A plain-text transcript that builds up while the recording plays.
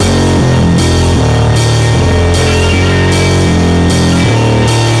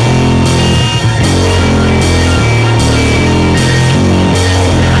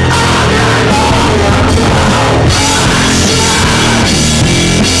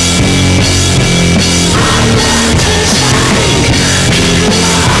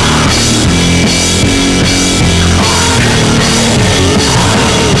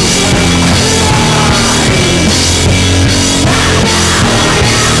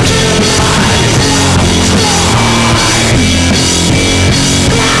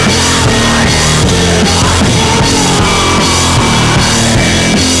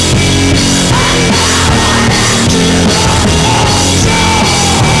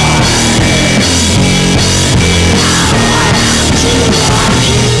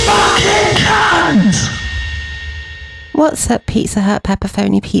What's up, Pizza Hut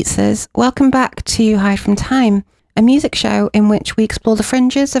pepperoni pizzas? Welcome back to Hide from Time, a music show in which we explore the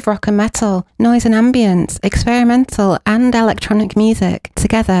fringes of rock and metal, noise and ambience, experimental and electronic music,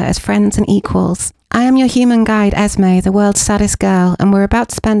 together as friends and equals. I am your human guide, Esme, the world's saddest girl, and we're about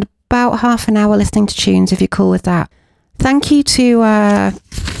to spend about half an hour listening to tunes, if you're cool with that. Thank you to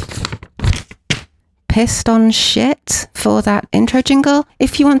Pissed on Shit for that intro jingle.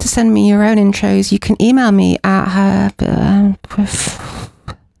 If you want to send me your own intros, you can email me at her...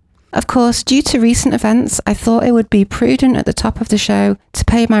 Of course, due to recent events, I thought it would be prudent at the top of the show to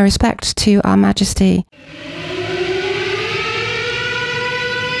pay my respect to Our Majesty.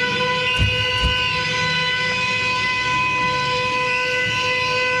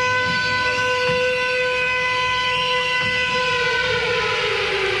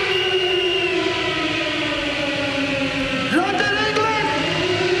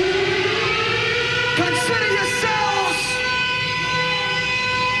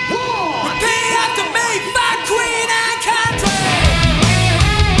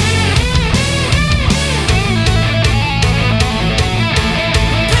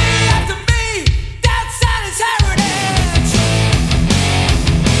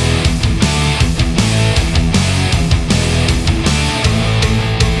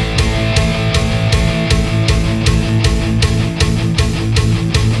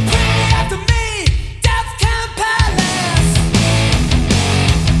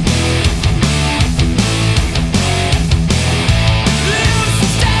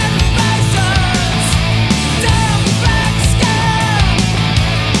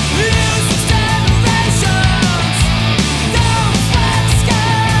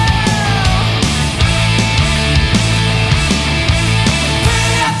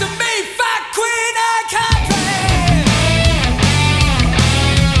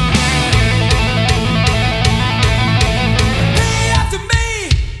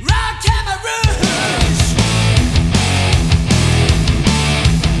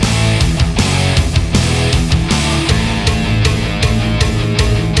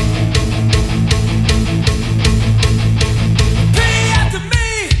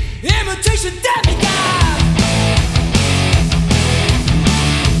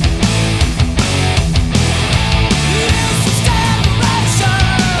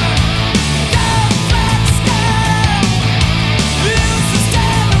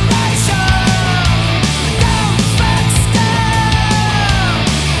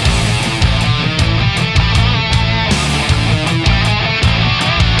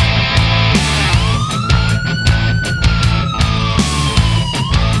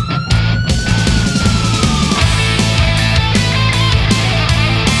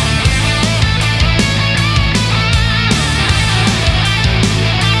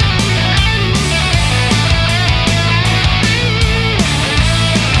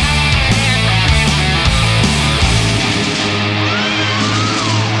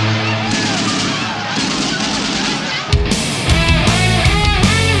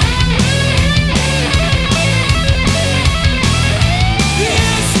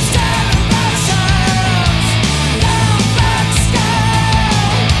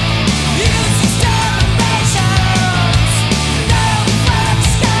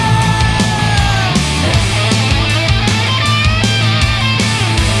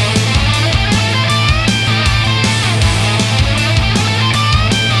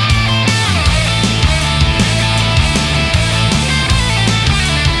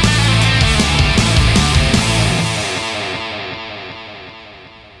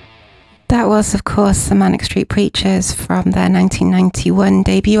 Was, of course, the Manic Street Preachers from their 1991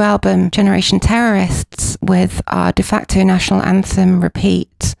 debut album, Generation Terrorists, with our de facto national anthem,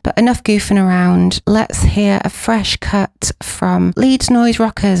 Repeat. But enough goofing around, let's hear a fresh cut from Leeds noise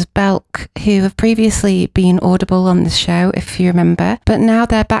rockers Belk, who have previously been audible on this show, if you remember, but now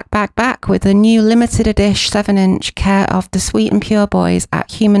they're back with a new limited edition 7-inch care of the Sweet and Pure Boys at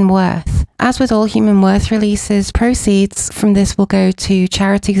Human Worth. As with all Human Worth releases, proceeds from this will go to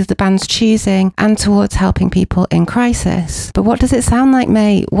charities of the band's choosing and towards helping people in crisis. But what does it sound like,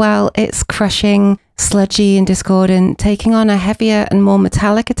 mate? Well, it's crushing, sludgy and discordant, taking on a heavier and more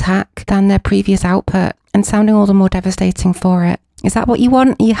metallic attack than their previous output, and sounding all the more devastating for it. Is that what you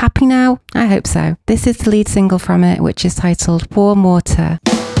want? Are you happy now? I hope so. This is the lead single from it, which is titled Warm Mortar.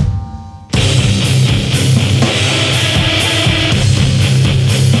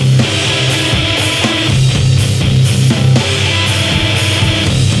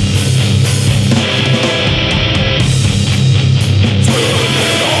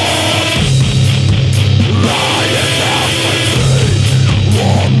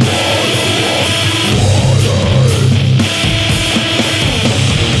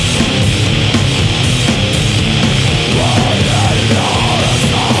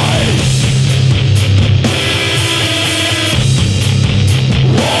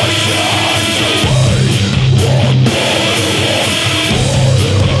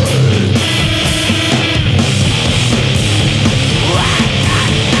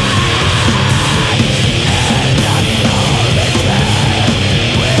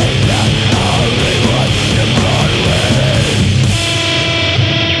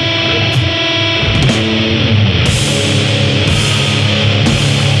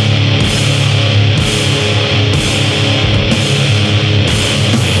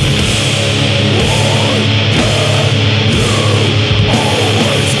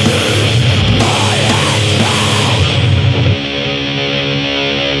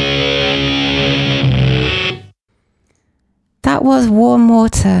 That was Warm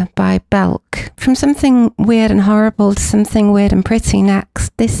Water by Belk. From something weird and horrible to something weird and pretty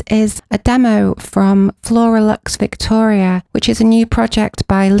next, this is a demo from Flora Lux Victoria, which is a new project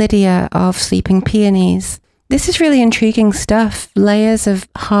by Lydia of Sleeping Peonies. This is really intriguing stuff. Layers of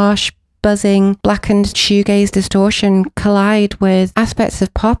harsh, buzzing, blackened shoegaze distortion collide with aspects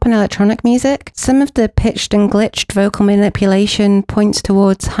of pop and electronic music. Some of the pitched and glitched vocal manipulation points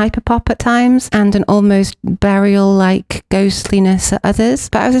towards hyperpop at times and an almost burial-like ghostliness at others.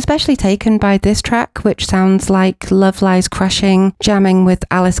 But I was especially taken by this track, which sounds like Love Lies Crushing, jamming with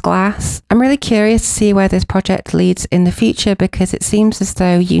Alice Glass. I'm really curious to see where this project leads in the future because it seems as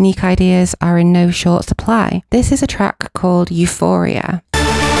though unique ideas are in no short supply. This is a track called Euphoria.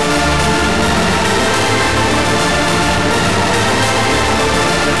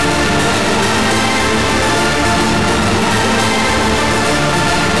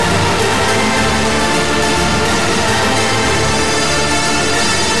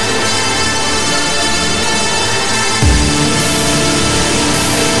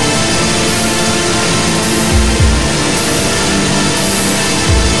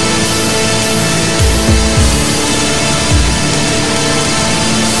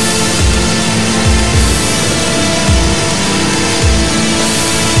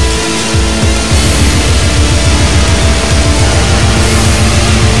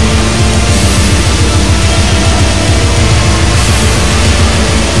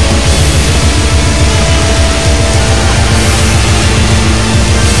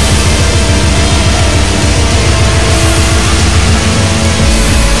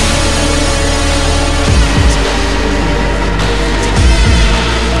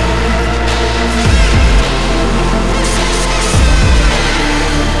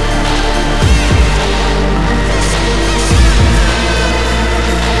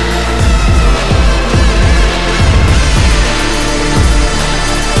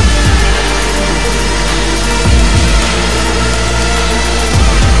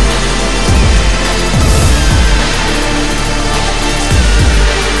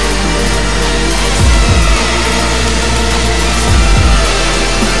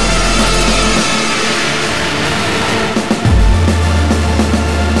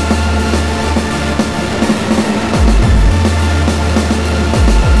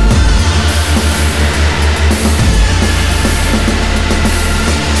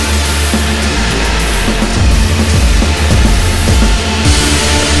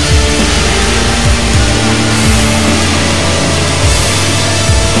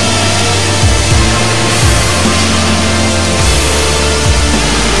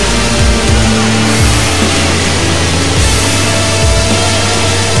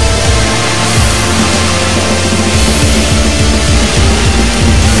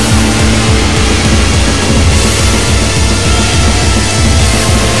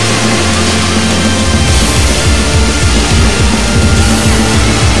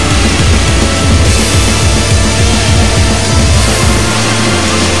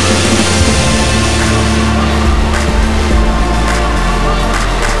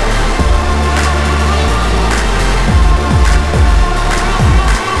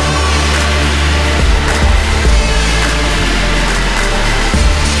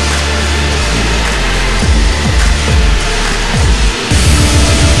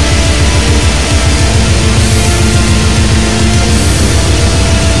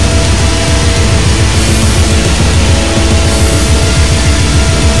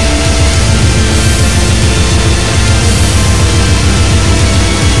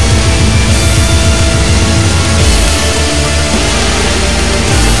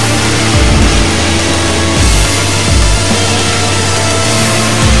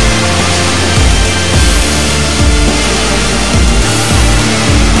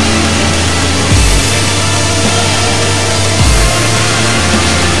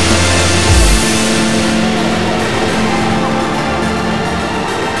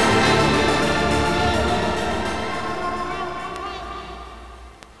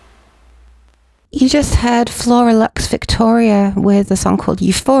 You just heard Flora Lux Victoria with a song called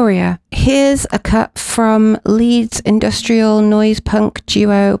Euphoria. Here's a cut from Leeds industrial noise punk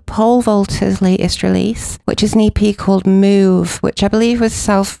duo Pole Vaulter's latest release, which is an EP called Move, which I believe was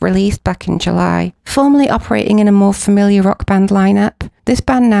self-released back in July. Formerly operating in a more familiar rock band lineup, this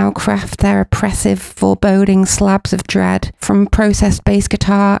band now craft their oppressive, foreboding slabs of dread from processed bass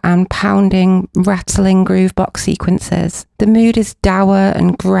guitar and pounding, rattling groove box sequences. The mood is dour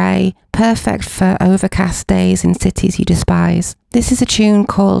and grey, perfect for overcast days in cities you despise. This is a tune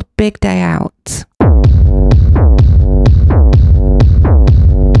called Big Day Out.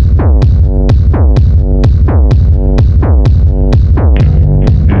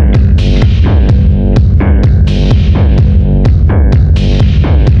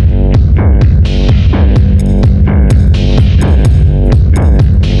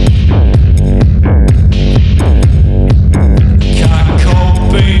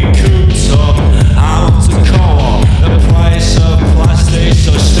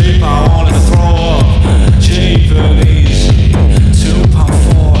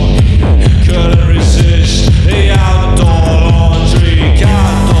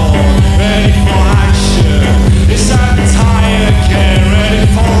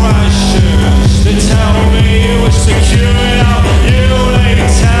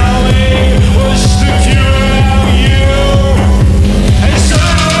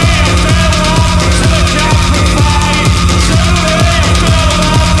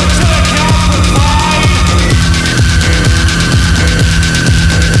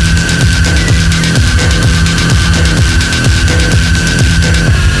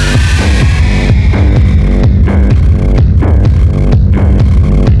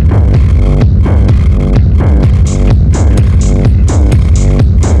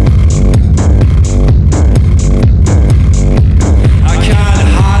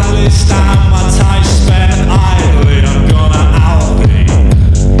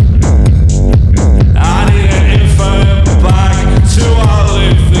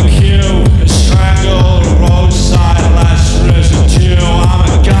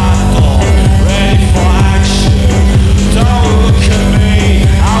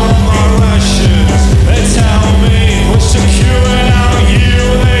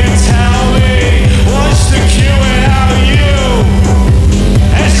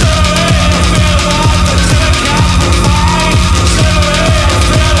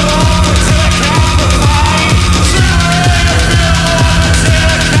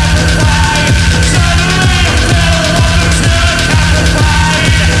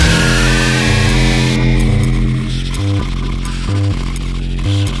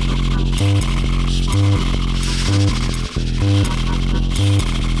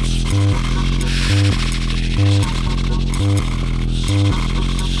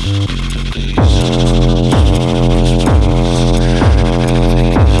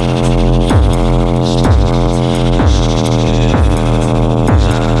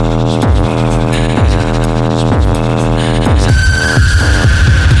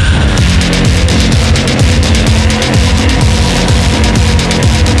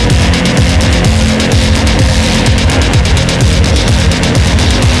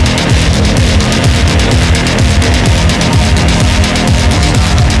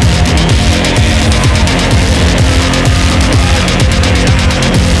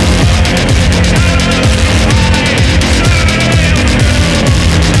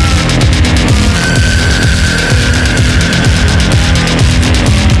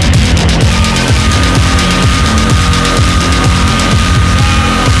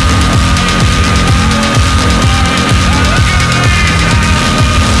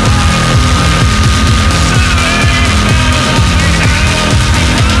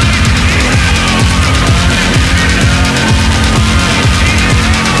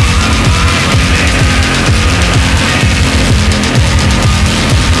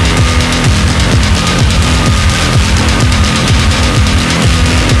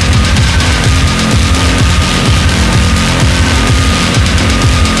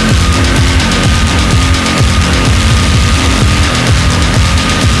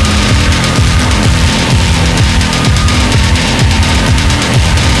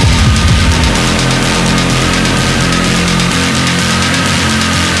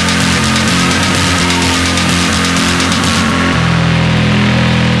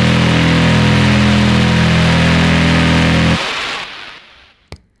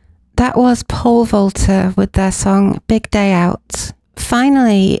 That was Pole Vaulter with their song Big Day Out.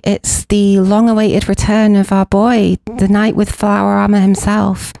 Finally, it's the long-awaited return of our boy, the Knight with Flower Armor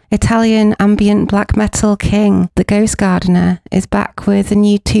himself. Italian ambient black metal king, the Ghost Gardener, is back with a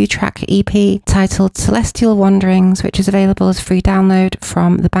new 2-track EP titled Celestial Wanderings, which is available as free download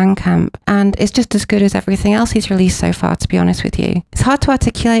from the Bandcamp, and it's just as good as everything else he's released so far, to be honest with you. It's hard to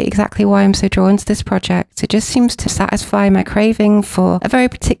articulate exactly why I'm so drawn to this project. It just seems to satisfy my craving for a very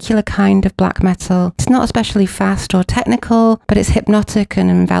particular kind of black metal. It's not especially fast or technical, but it's hypnotic and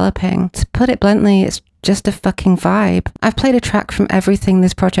enveloping. To put it bluntly, it's just a fucking vibe. I've played a track from everything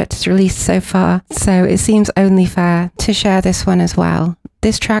this project has released so far, so it seems only fair to share this one as well.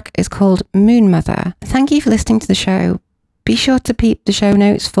 This track is called Moon Mother. Thank you for listening to the show. Be sure to peep the show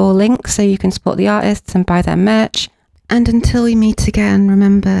notes for links so you can support the artists and buy their merch. And until we meet again,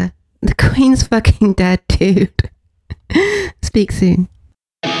 remember, the Queen's fucking dead, dude. Speak soon.